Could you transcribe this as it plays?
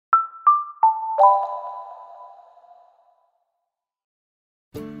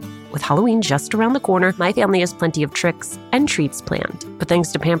With Halloween just around the corner, my family has plenty of tricks and treats planned. But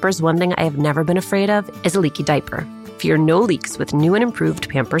thanks to Pampers, one thing I have never been afraid of is a leaky diaper. Fear no leaks with new and improved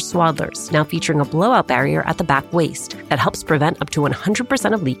Pampers Swaddlers, now featuring a blowout barrier at the back waist that helps prevent up to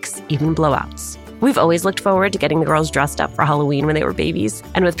 100% of leaks, even blowouts. We've always looked forward to getting the girls dressed up for Halloween when they were babies.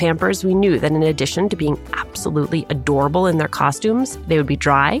 And with Pampers, we knew that in addition to being absolutely adorable in their costumes, they would be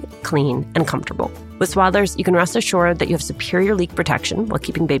dry, clean, and comfortable. With Swaddlers, you can rest assured that you have superior leak protection while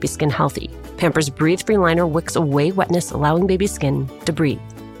keeping baby skin healthy. Pampers Breathe-Free Liner wicks away wetness, allowing baby skin to breathe,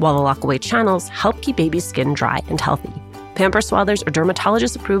 while the lock-away channels help keep baby skin dry and healthy. Pampers Swaddlers are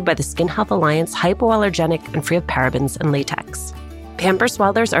dermatologist approved by the Skin Health Alliance, hypoallergenic, and free of parabens and latex. Pampers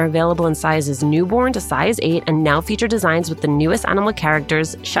Swaddlers are available in sizes newborn to size 8 and now feature designs with the newest animal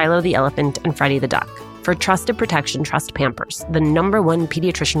characters, Shiloh the elephant and Freddie the duck. For trusted protection, trust Pampers, the #1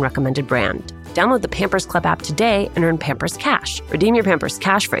 pediatrician recommended brand. Download the Pampers Club app today and earn Pampers Cash. Redeem your Pampers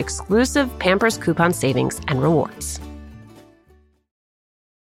Cash for exclusive Pampers coupon savings and rewards.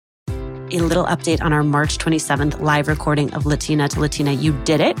 A little update on our March 27th live recording of Latina to Latina. You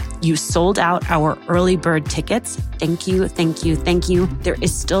did it. You sold out our early bird tickets. Thank you, thank you, thank you. There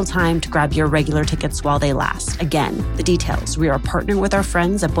is still time to grab your regular tickets while they last. Again, the details. We are partnering with our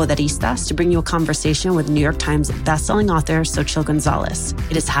friends at Poderistas to bring you a conversation with New York Times bestselling author Xochitl Gonzalez.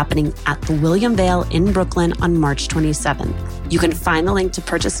 It is happening at the William Vale in Brooklyn on March 27th. You can find the link to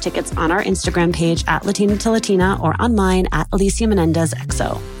purchase tickets on our Instagram page at Latina to Latina or on mine at Alicia Menendez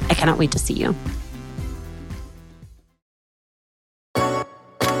XO. I cannot wait to see you.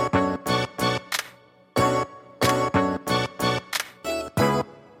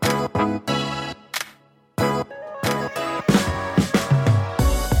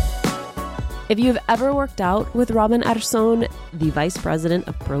 If you've ever worked out with Robin Arzón, the Vice President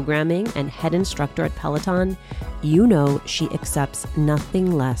of Programming and Head Instructor at Peloton, you know she accepts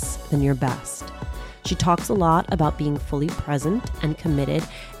nothing less than your best. She talks a lot about being fully present and committed,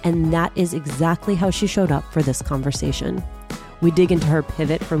 and that is exactly how she showed up for this conversation. We dig into her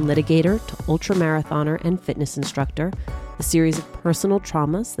pivot from litigator to ultramarathoner and fitness instructor, the series of personal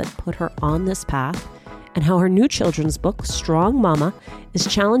traumas that put her on this path, and how her new children's book, Strong Mama, is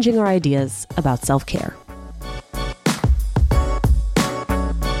challenging our ideas about self-care.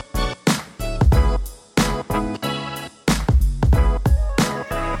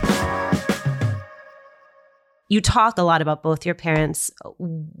 You talk a lot about both your parents.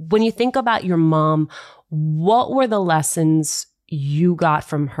 When you think about your mom, what were the lessons you got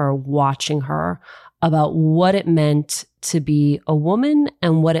from her watching her about what it meant to be a woman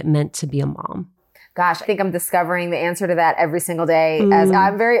and what it meant to be a mom? Gosh, I think I'm discovering the answer to that every single day as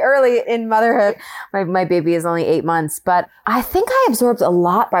I'm very early in motherhood. My baby is only 8 months, but I think I absorbed a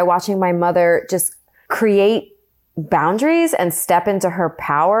lot by watching my mother just create boundaries and step into her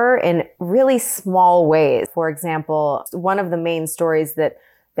power in really small ways. For example, one of the main stories that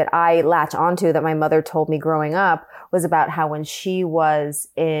I latch onto that my mother told me growing up was about how when she was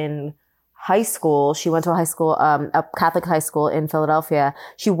in high school, she went to a Catholic high school in Philadelphia.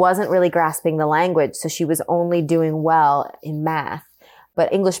 She wasn't really grasping the language, so she was only doing well in math.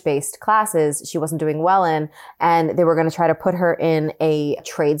 But English-based classes, she wasn't doing well in, and they were going to try to put her in a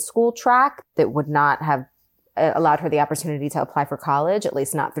trade school track that would not have allowed her the opportunity to apply for college, at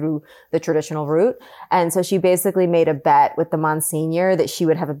least not through the traditional route. And so she basically made a bet with the Monsignor that she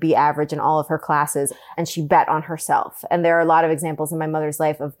would have a B average in all of her classes, and she bet on herself. And there are a lot of examples in my mother's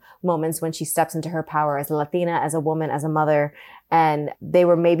life of moments when she steps into her power as a Latina, as a woman, as a mother, and they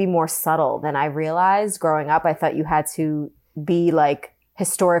were maybe more subtle than I realized. Growing up, I thought you had to be like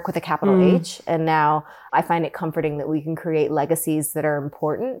historic with a capital H, and now I find it comforting that we can create legacies that are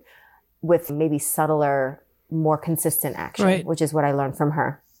important with maybe subtler, more consistent action, right, which is what I learned from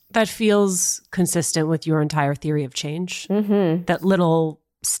her. That feels consistent with your entire theory of change. Mm-hmm. That little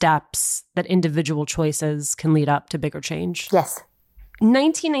steps, that individual choices can lead up to bigger change. Yes.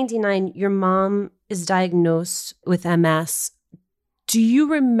 1999, your mom is diagnosed with MS. Do you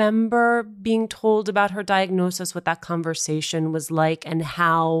remember being told about her diagnosis, what that conversation was like, and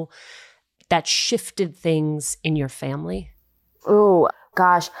how that shifted things in your family? Ooh,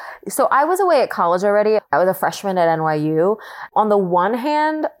 gosh. So I was away at college already. I was a freshman at NYU. On the one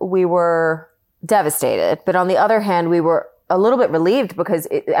hand, we were devastated, but on the other hand, we were a little bit relieved because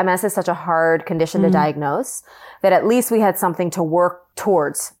MS is such a hard condition to diagnose that at least we had something to work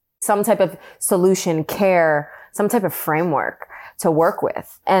towards, some type of solution, care, some type of framework to work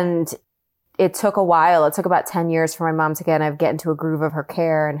with. And it took a while. It took about 10 years for my mom to get into a groove of her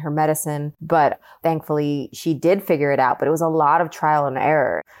care and her medicine. But thankfully, she did figure it out. But it was a lot of trial and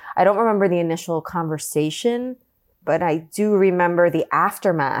error. I don't remember the initial conversation, but I do remember the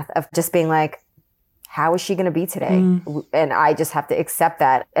aftermath of just being like, how is she going to be today? And I just have to accept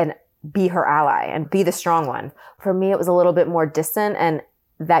that and be her ally and be the strong one. For me, it was a little bit more distant, and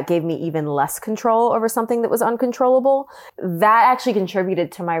that gave me even less control over something that was uncontrollable. That actually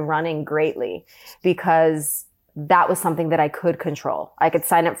contributed to my running greatly because that was something that I could control. I could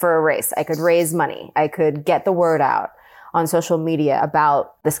sign up for a race. I could raise money. I could get the word out on social media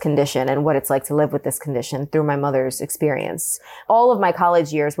about this condition and what it's like to live with this condition through my mother's experience. All of my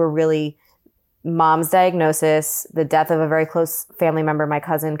college years were really mom's diagnosis, the death of a very close family member. My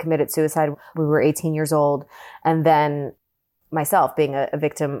cousin committed suicide. We were 18 years old. And then myself being a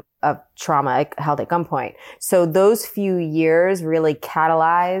victim of trauma held at gunpoint. So those few years really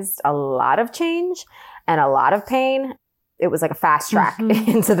catalyzed a lot of change and a lot of pain. It was like a fast track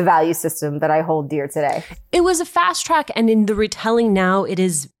into the value system that I hold dear today. It was a fast track. And in the retelling now, it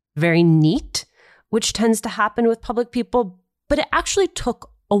is very neat, which tends to happen with public people. But it actually took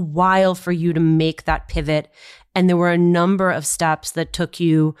a while for you to make that pivot. And there were a number of steps that took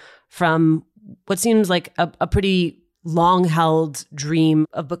you from what seems like a pretty long-held dream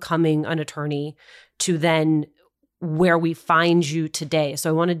of becoming an attorney to then where we find you today. So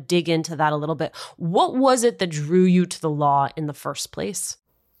I want to dig into that a little bit. What was it that drew you to the law in the first place?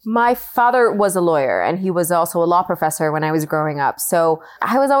 My father was a lawyer, and he was also a law professor when I was growing up. So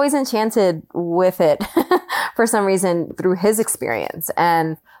I was always enchanted with it for some reason through his experience.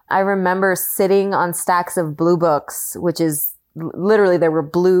 And I remember sitting on stacks of blue books, which is literally there were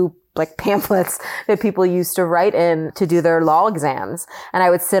blue like pamphlets that people used to write in to do their law exams. And I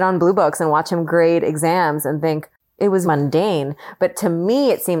would sit on blue books and watch him grade exams and think it was mundane. But to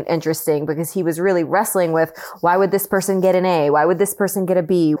me, it seemed interesting because he was really wrestling with, why would this person get an A? Why would this person get a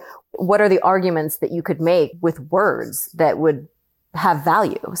B? What are the arguments that you could make with words that would have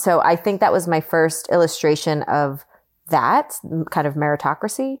value? So I think that was my first illustration of that kind of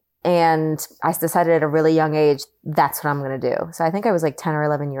meritocracy. And I decided at a really young age, that's what I'm going to do. So I think I was like 10 or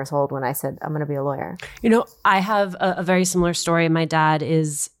 11 years old when I said, I'm going to be a lawyer. You know, I have a very similar story. My dad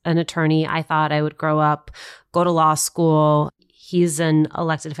is an attorney. I thought I would grow up, go to law school. He's an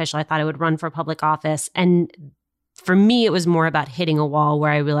elected official. I thought I would run for public office. And for me, it was more about hitting a wall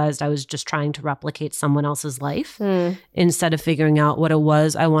where I realized I was just trying to replicate someone else's life instead of figuring out what it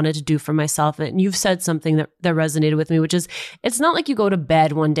was I wanted to do for myself. And you've said something that resonated with me, which is, it's not like you go to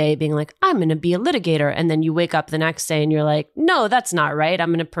bed one day being like, I'm going to be a litigator. And then you wake up the next day and you're like, no, that's not right. I'm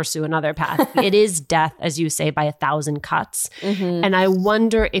going to pursue another path. It is death, as you say, by 1,000 cuts. And I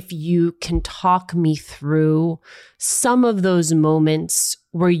wonder if you can talk me through some of those moments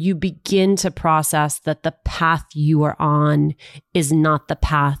where you begin to process that the path you are on is not the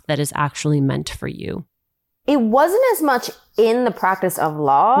path that is actually meant for you. It wasn't as much in the practice of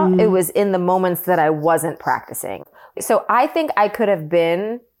law. It was in the moments that I wasn't practicing. So I think I could have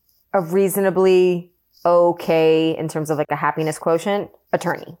been a reasonably okay, in terms of like a happiness quotient,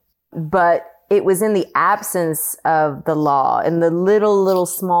 attorney. But it was in the absence of the law, in the little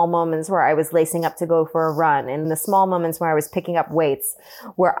small moments where I was lacing up to go for a run, in the small moments where I was picking up weights,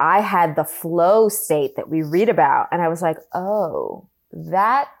 where I had the flow state that we read about. And I was like, oh,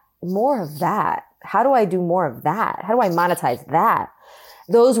 more of that. How do I do more of that? How do I monetize that?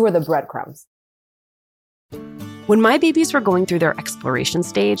 Those were the breadcrumbs. When my babies were going through their exploration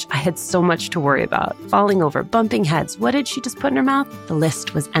stage, I had so much to worry about. Falling over, bumping heads. What did she just put in her mouth? The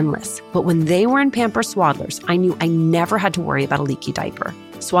list was endless. But when they were in Pampers Swaddlers, I knew I never had to worry about a leaky diaper.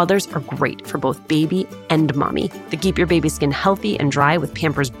 Swaddlers are great for both baby and mommy. They keep your baby's skin healthy and dry with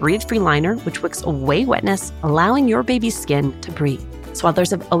Pampers Breathe-Free Liner, which wicks away wetness, allowing your baby's skin to breathe.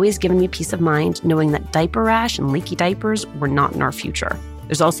 Swaddlers have always given me peace of mind knowing that diaper rash and leaky diapers were not in our future.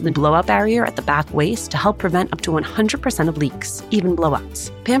 There's also the blowout barrier at the back waist to help prevent up to 100% of leaks, even blowouts.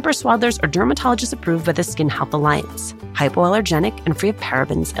 Pampers Swaddlers are dermatologist approved by the Skin Health Alliance, hypoallergenic and free of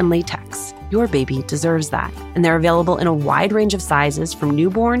parabens and latex. Your baby deserves that. And they're available in a wide range of sizes from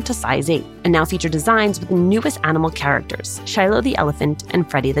newborn to size 8, and now feature designs with the newest animal characters, Shiloh the elephant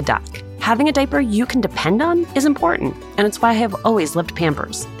and Freddie the duck. Having a diaper you can depend on is important, and it's why I have always loved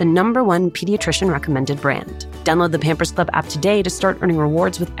Pampers, the #1 pediatrician-recommended brand. Download the Pampers Club app today to start earning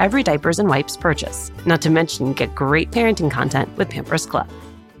rewards with every diapers and wipes purchase. Not to mention, get great parenting content with Pampers Club.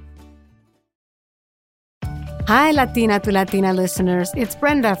 Hi, Latina to Latina listeners. It's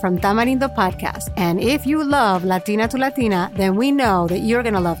Brenda from Tamarindo Podcast. And if you love Latina to Latina, then we know that you're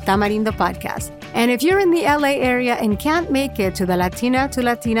going to love Tamarindo Podcast. And if you're in the LA area and can't make it to the Latina to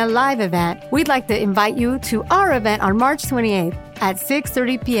Latina live event, we'd like to invite you to our event on March 28th at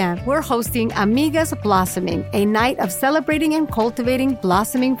 6:30 p.m. We're hosting Amigas Blossoming, a night of celebrating and cultivating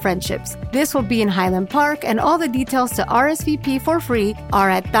blossoming friendships. This will be in Highland Park, and all the details to RSVP for free are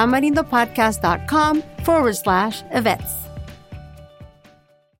at tamarindopodcast.com/events.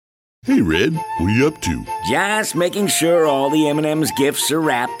 Hey, Red, what are you up to? Just making sure all the M&M's gifts are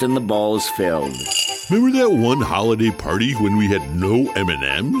wrapped and the bowl's filled. Remember that one holiday party when we had no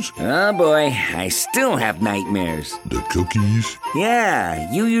M&Ms? Oh boy, I still have nightmares. The cookies?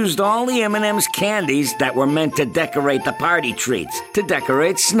 Yeah, you used all the M&M's candies that were meant to decorate the party treats, to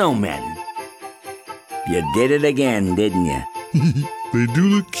decorate snowmen. You did it again, didn't you? They do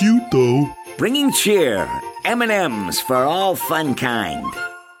look cute, though. Bringing cheer, M&M's for all fun kind.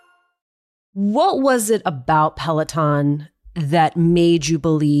 What was it about Peloton that made you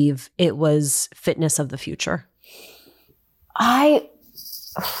believe it was fitness of the future?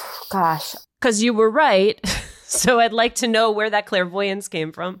 Gosh. Because you were right. So I'd like to know where that clairvoyance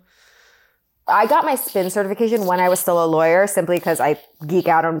came from. I got my spin certification when I was still a lawyer, simply because I geek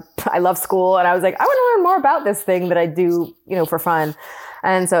out on, I love school. And I was like, I want to learn more about this thing that I do, for fun.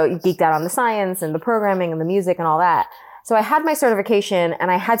 And so you geeked out on the science and the programming and the music and all that. So I had my certification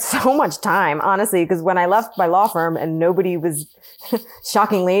and I had so much time, honestly, because when I left my law firm and nobody was,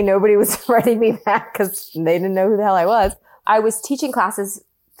 shockingly, nobody was writing me back because they didn't know who the hell I was teaching classes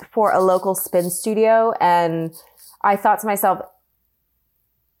for a local spin studio. And I thought to myself,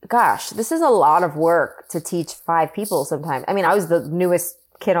 gosh, this is a lot of work to teach 5 people sometimes. I mean, I was the newest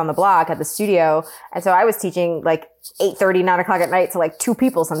kid on the block at the studio. And so I was teaching like 8:30, 9 o'clock at night to like 2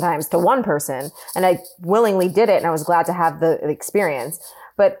 people sometimes, to 1 person. And I willingly did it. And I was glad to have the experience.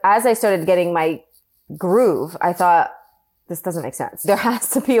 But as I started getting my groove, I thought, this doesn't make sense. There has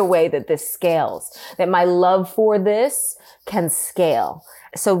to be a way that this scales, that my love for this can scale.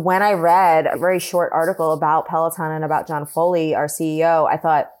 So when I read a very short article about Peloton and about John Foley, our CEO, I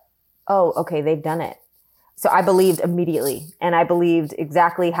thought, oh, okay, they've done it. So I believed immediately, and I believed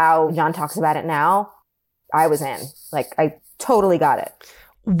exactly how John talks about it now. I was in. Like, I totally got it.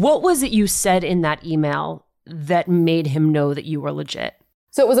 What was it you said in that email that made him know that you were legit?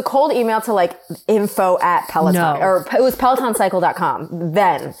 So it was a cold email to like info@Peloton, or it was pelotoncycle.com.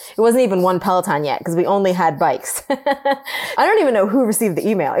 Then it wasn't even one Peloton yet because we only had bikes. I don't even know who received the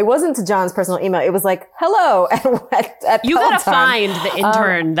email. It wasn't to John's personal email. It was like, hello at you Peloton. gotta find the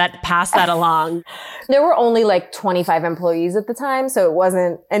intern that passed that along. There were only like 25 employees at the time. So it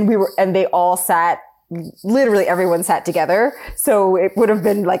wasn't, and they all sat, literally everyone sat together. So it would have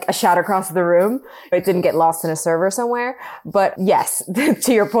been like a shout across the room. It didn't get lost in a server somewhere. But yes,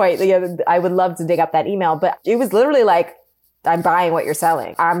 to your point, I would love to dig up that email, but it was literally like, I'm buying what you're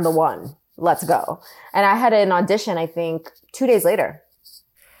selling. I'm the one. Let's go. And I had an audition, I think 2 days later.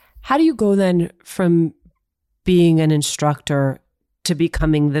 How do you go then from being an instructor to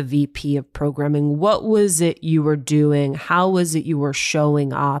becoming the VP of programming? What was it you were doing? How was it you were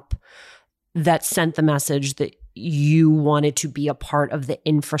showing up that sent the message that you wanted to be a part of the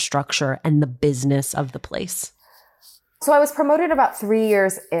infrastructure and the business of the place? So I was promoted about 3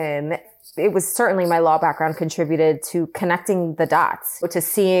 years in. It was certainly my law background contributed to connecting the dots, to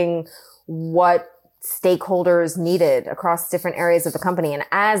seeing what stakeholders needed across different areas of the company. And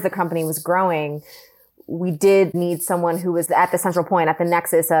as the company was growing, we did need someone who was at the central point, at the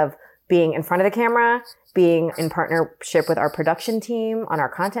nexus of being in front of the camera, being in partnership with our production team, on our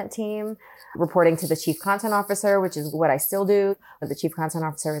content team, reporting to the chief content officer, which is what I still do. The chief content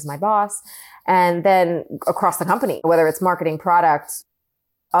officer is my boss. And then across the company, whether it's marketing, product,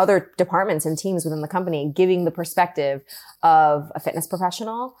 other departments and teams within the company, giving the perspective of a fitness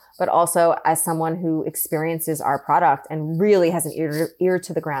professional, but also as someone who experiences our product and really has an ear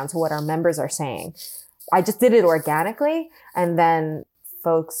to the ground to what our members are saying. I just did it organically, and then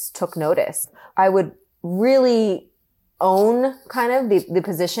folks took notice. I would really own kind of the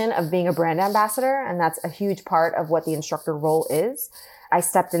position of being a brand ambassador. And that's a huge part of what the instructor role is. I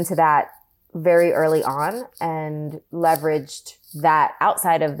stepped into that very early on and leveraged that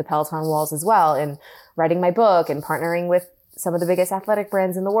outside of the Peloton walls as well, in writing my book and partnering with some of the biggest athletic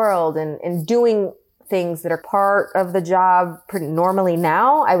brands in the world and doing things that are part of the job normally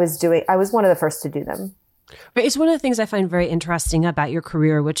now. I was one of the first to do them. It's one of the things I find very interesting about your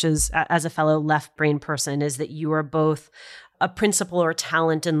career, which is, as a fellow left brain person, is that you are both a principal or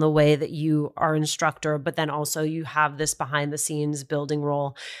talent in the way that you are instructor, but then also you have this behind the scenes building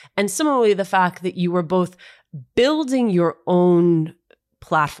role. And similarly, the fact that you were both building your own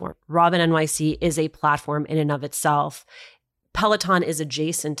platform. Robin NYC is a platform in and of itself. Peloton is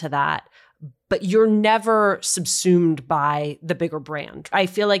adjacent to that. but you're never subsumed by the bigger brand. I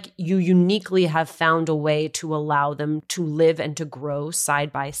feel like you uniquely have found a way to allow them to live and to grow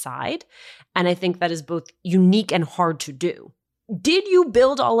side by side. And I think that is both unique and hard to do. Did you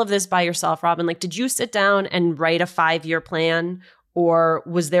build all of this by yourself, Robin? Like, did you sit down and write a 5-year plan, or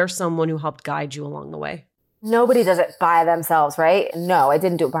was there someone who helped guide you along the way? Nobody does it by themselves, right? No, I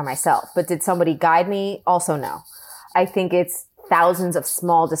didn't do it by myself. But did somebody guide me? Also, no. I think it's thousands of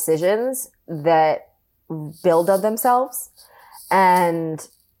small decisions that build of themselves. And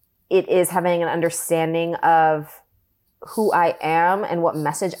it is having an understanding of who I am and what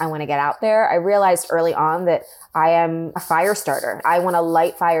message I want to get out there. I realized early on that I am a fire starter. I want to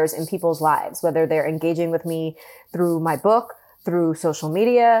light fires in people's lives, whether they're engaging with me through my book, through social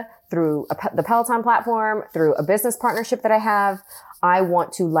media, through the Peloton platform, through a business partnership that I have. I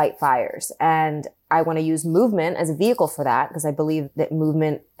want to light fires, and I want to use movement as a vehicle for that, because I believe that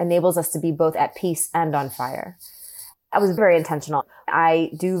movement enables us to be both at peace and on fire. I was very intentional.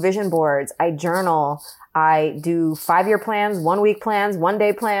 I do vision boards. I journal. I do 5-year plans, 1-week plans,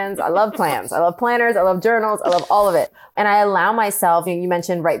 1-day plans. I love plans. I love planners. I love journals. I love all of it. And I allow myself, you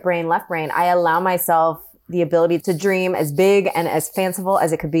mentioned right brain, left brain. I allow myself the ability to dream as big and as fanciful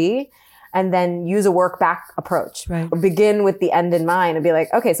as it could be, and then use a work back approach. Right. Or begin with the end in mind and be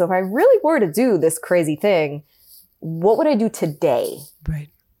like, okay, so if I really were to do this crazy thing, what would I do today? Right.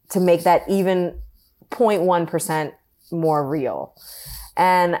 To make that even 0.1% more real?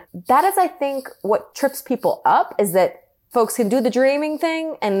 And that is, I think, what trips people up, is that folks can do the dreaming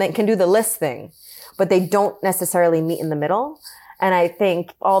thing and they can do the list thing, but they don't necessarily meet in the middle. And I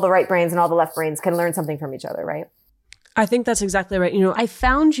think all the right brains and all the left brains can learn something from each other, right? I think that's exactly right. I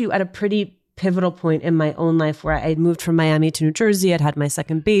found you at a pretty pivotal point in my own life where I had moved from Miami to New Jersey. I'd had my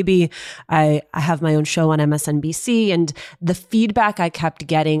second baby. I have my own show on MSNBC. And the feedback I kept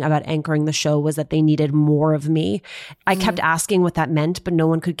getting about anchoring the show was that they needed more of me. I kept asking what that meant, but no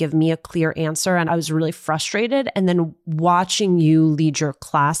one could give me a clear answer. And I was really frustrated. And then watching you lead your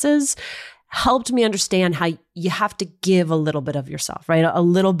classes helped me understand how you have to give a little bit of yourself, right? A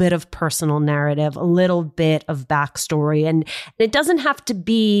little bit of personal narrative, a little bit of backstory. And it doesn't have to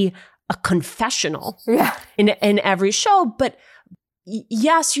be a confessional in every show, but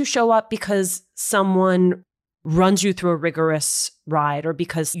yes, you show up because someone runs you through a rigorous ride, or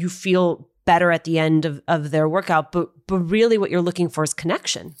because you feel better at the end of their workout. But really what you're looking for is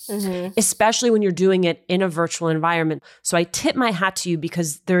connection, especially when you're doing it in a virtual environment. So I tip my hat to you,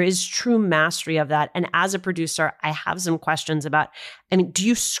 because there is true mastery of that. And as a producer, I have some questions about, do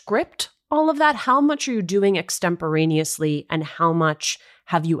you script all of that? How much are you doing extemporaneously, and how much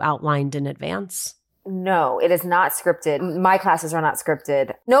have you outlined in advance? No, it is not scripted. My classes are not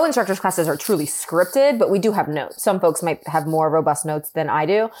scripted. No instructor's classes are truly scripted, but we do have notes. Some folks might have more robust notes than I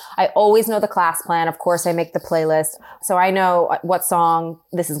do. I always know the class plan. Of course, I make the playlist. So I know what song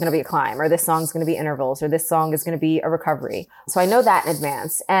this is going to be a climb, or this song is going to be intervals, or this song is going to be a recovery. So I know that in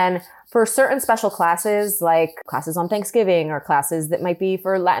advance. And for certain special classes, like classes on Thanksgiving, or classes that might be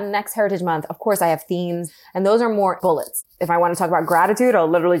for Latinx Heritage Month, of course I have themes, and those are more bullets. If I want to talk about gratitude, I'll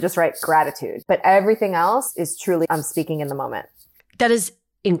literally just write gratitude. But everything else is truly, I'm speaking in the moment. That is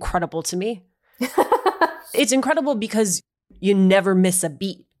incredible to me. It's incredible because you never miss a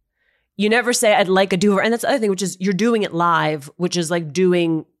beat. You never say, I'd like a do-over. And that's the other thing, which is you're doing it live, which is like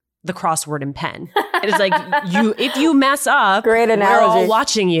doing the crossword in pen. It is like, if you mess up, great analogy. We're all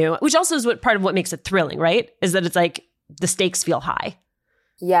watching you, which also is part of what makes it thrilling, right? Is that it's like the stakes feel high.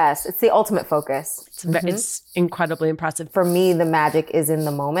 Yes, it's the ultimate focus. It's incredibly impressive. For me, the magic is in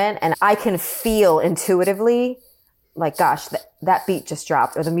the moment, and I can feel intuitively, like, gosh, that beat just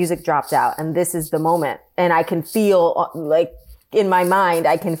dropped, or the music dropped out, and this is the moment. And I can feel, like, in my mind,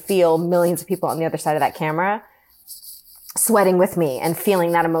 I can feel millions of people on the other side of that camera sweating with me and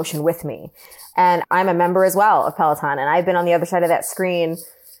feeling that emotion with me. And I'm a member as well of Peloton, and I've been on the other side of that screen,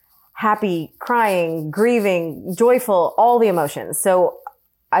 happy, crying, grieving, joyful, all the emotions. So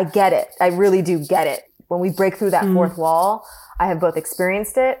I get it. I really do get it. When we break through that fourth wall, I have both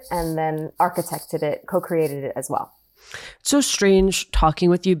experienced it and then architected it, co-created it as well. It's so strange talking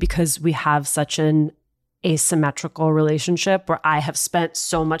with you, because we have such an asymmetrical relationship where I have spent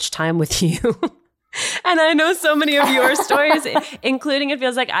so much time with you. And I know so many of your stories, including, it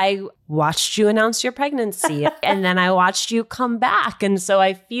feels like I watched you announce your pregnancy and then I watched you come back. And so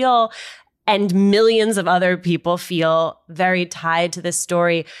I feel, and millions of other people feel, very tied to this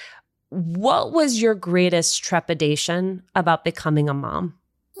story. What was your greatest trepidation about becoming a mom?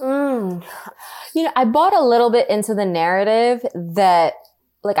 I bought a little bit into the narrative that,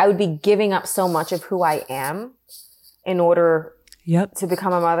 like, I would be giving up so much of who I am in order to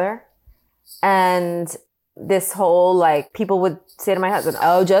become a mother. And this whole, like, people would say to my husband,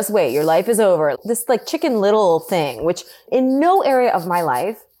 oh, just wait, your life is over. This like Chicken Little thing, which in no area of my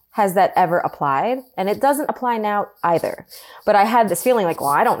life has that ever applied. And it doesn't apply now either. But I had this feeling like, well,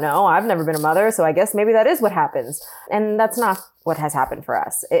 I don't know. I've never been a mother. So I guess maybe that is what happens. And that's not what has happened for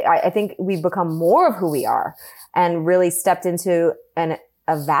us. I think we've become more of who we are and really stepped into a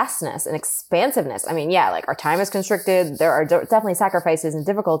vastness, an expansiveness. I mean, yeah, like our time is constricted. There are definitely sacrifices and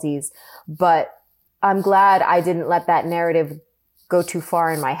difficulties, but I'm glad I didn't let that narrative go too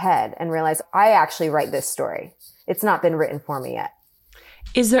far in my head and realize I actually write this story. It's not been written for me yet.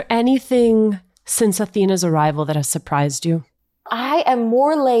 Is there anything since Athena's arrival that has surprised you? I am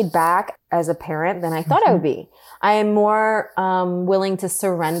more laid back as a parent than I thought I would be. I am more willing to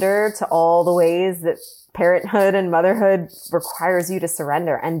surrender to all the ways that parenthood and motherhood requires you to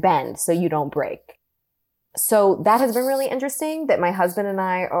surrender and bend so you don't break. So that has been really interesting, that my husband and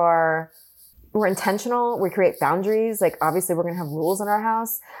I we're intentional. We create boundaries. Like, obviously we're going to have rules in our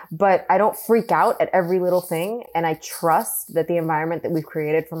house, but I don't freak out at every little thing. And I trust that the environment that we've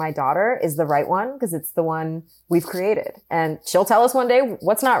created for my daughter is the right one, because it's the one we've created. And she'll tell us one day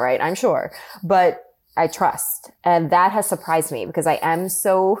what's not right, I'm sure. But I trust. And that has surprised me, because I am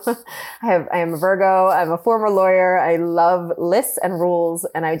I am a Virgo. I'm a former lawyer. I love lists and rules.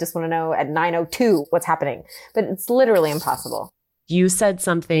 And I just want to know at 9:02 what's happening. But it's literally impossible. You said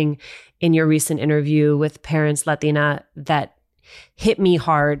something in your recent interview with Parents Latina that hit me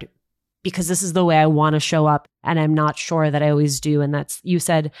hard, because this is the way I want to show up, and I'm not sure that I always do. And that's, you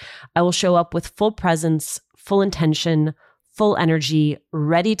said, I will show up with full presence, full intention, full energy,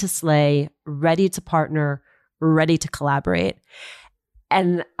 ready to slay, ready to partner, ready to collaborate.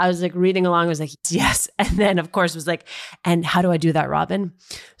 And I was like reading along, I was like, yes. And then of course was like, and how do I do that, Robin?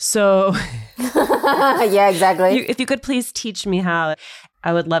 So yeah, exactly. If you could please teach me how,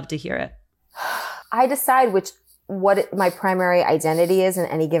 I would love to hear it. I decide what my primary identity is in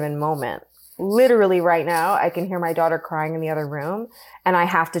any given moment. Literally right now, I can hear my daughter crying in the other room, and I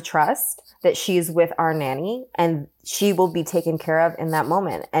have to trust that she's with our nanny and she will be taken care of in that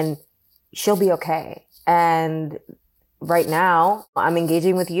moment, and she'll be okay. And right now, I'm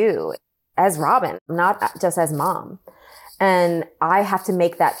engaging with you as Robin, not just as mom. And I have to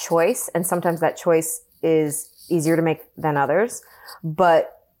make that choice. And sometimes that choice is easier to make than others.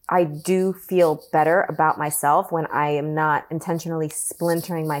 But I do feel better about myself when I am not intentionally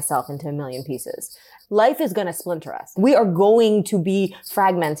splintering myself into a million pieces. Life is going to splinter us. We are going to be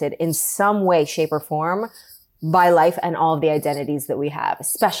fragmented in some way, shape, or form by life and all of the identities that we have,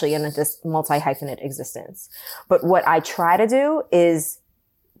 especially in this multi-hyphenate existence. But what I try to do is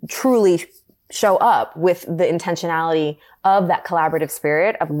truly show up with the intentionality of that collaborative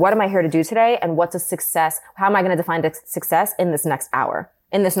spirit of what am I here to do today, and what's a success? How am I going to define success in this next hour,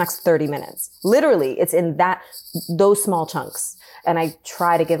 in this next 30 minutes? Literally, it's in those small chunks. And I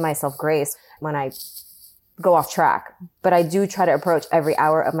try to give myself grace when I go off track. But I do try to approach every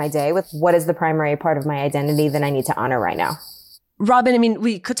hour of my day with what is the primary part of my identity that I need to honor right now. Robin, I mean,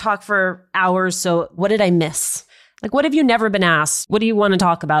 we could talk for hours. So what did I miss? Like, what have you never been asked? What do you want to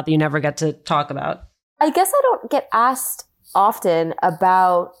talk about that you never get to talk about? I guess I don't get asked often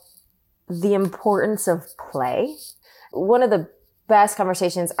about the importance of play. One of the best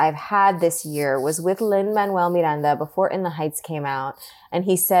conversations I've had this year was with Lin-Manuel Miranda before In the Heights came out. And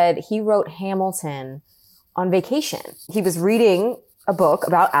he said he wrote Hamilton on vacation. He was reading a book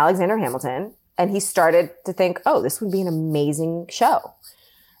about Alexander Hamilton, and he started to think, oh, this would be an amazing show.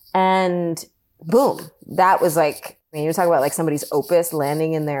 And boom, that was like, I mean, you're talking about like somebody's opus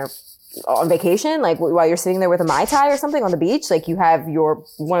landing in their on vacation, like while you're sitting there with a Mai Tai or something on the beach, like you have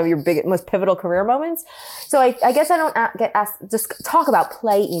one of your most pivotal career moments. So I guess I don't get asked, just talk about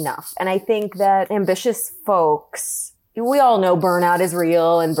play enough. And I think that ambitious folks, we all know burnout is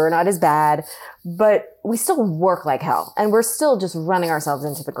real and burnout is bad, but we still work like hell and we're still just running ourselves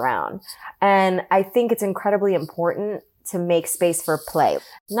into the ground. And I think it's incredibly important to make space for play,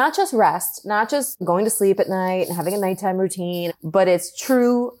 not just rest, not just going to sleep at night and having a nighttime routine, but it's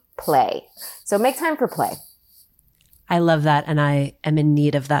true play. So make time for play. I love that. And I am in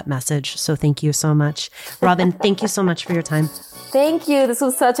need of that message. So thank you so much. Robin, thank you so much for your time. Thank you. This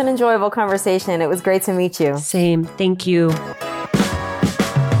was such an enjoyable conversation. It was great to meet you. Same. Thank you.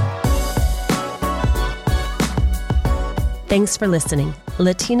 Thanks for listening.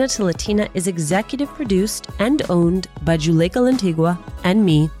 Latina to Latina is executive produced and owned by Juleka Lantigua and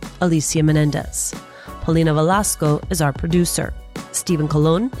me, Alicia Menendez. Paulina Velasco is our producer. Stephen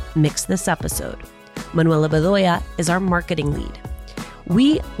Colon mixed this episode. Manuela Bedoya is our marketing lead.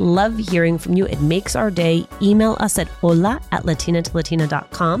 We love hearing from you. It makes our day. Email us at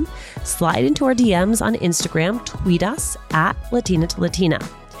hola@latinatolatina.com. Slide into our DMs on Instagram. Tweet us at latinatolatina.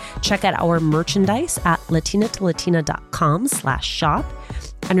 Check out our merchandise at latinatolatina.com/shop.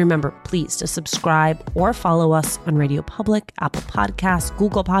 And remember, please, to subscribe or follow us on Radio Public, Apple Podcasts,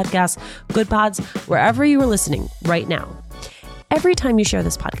 Google Podcasts, Good Pods, wherever you are listening right now. Every time you share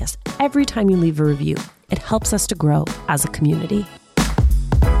this podcast, every time you leave a review, it helps us to grow as a community.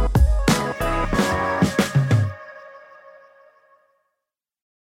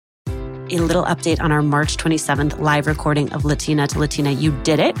 A little update on our March 27th live recording of Latina to Latina. You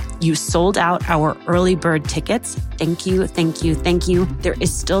did it. You sold out our early bird tickets. Thank you, thank you, thank you. There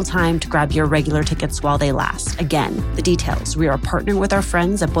is still time to grab your regular tickets while they last. Again, the details. We are partnering with our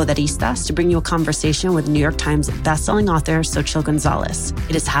friends at Poderistas to bring you a conversation with New York Times bestselling author Xochitl Gonzalez.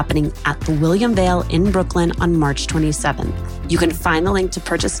 It is happening at the William Vale in Brooklyn on March 27th. You can find the link to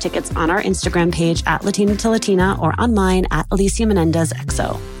purchase tickets on our Instagram page at Latina to Latina or on mine at Alicia Menendez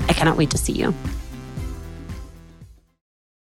XO. I cannot wait to see you.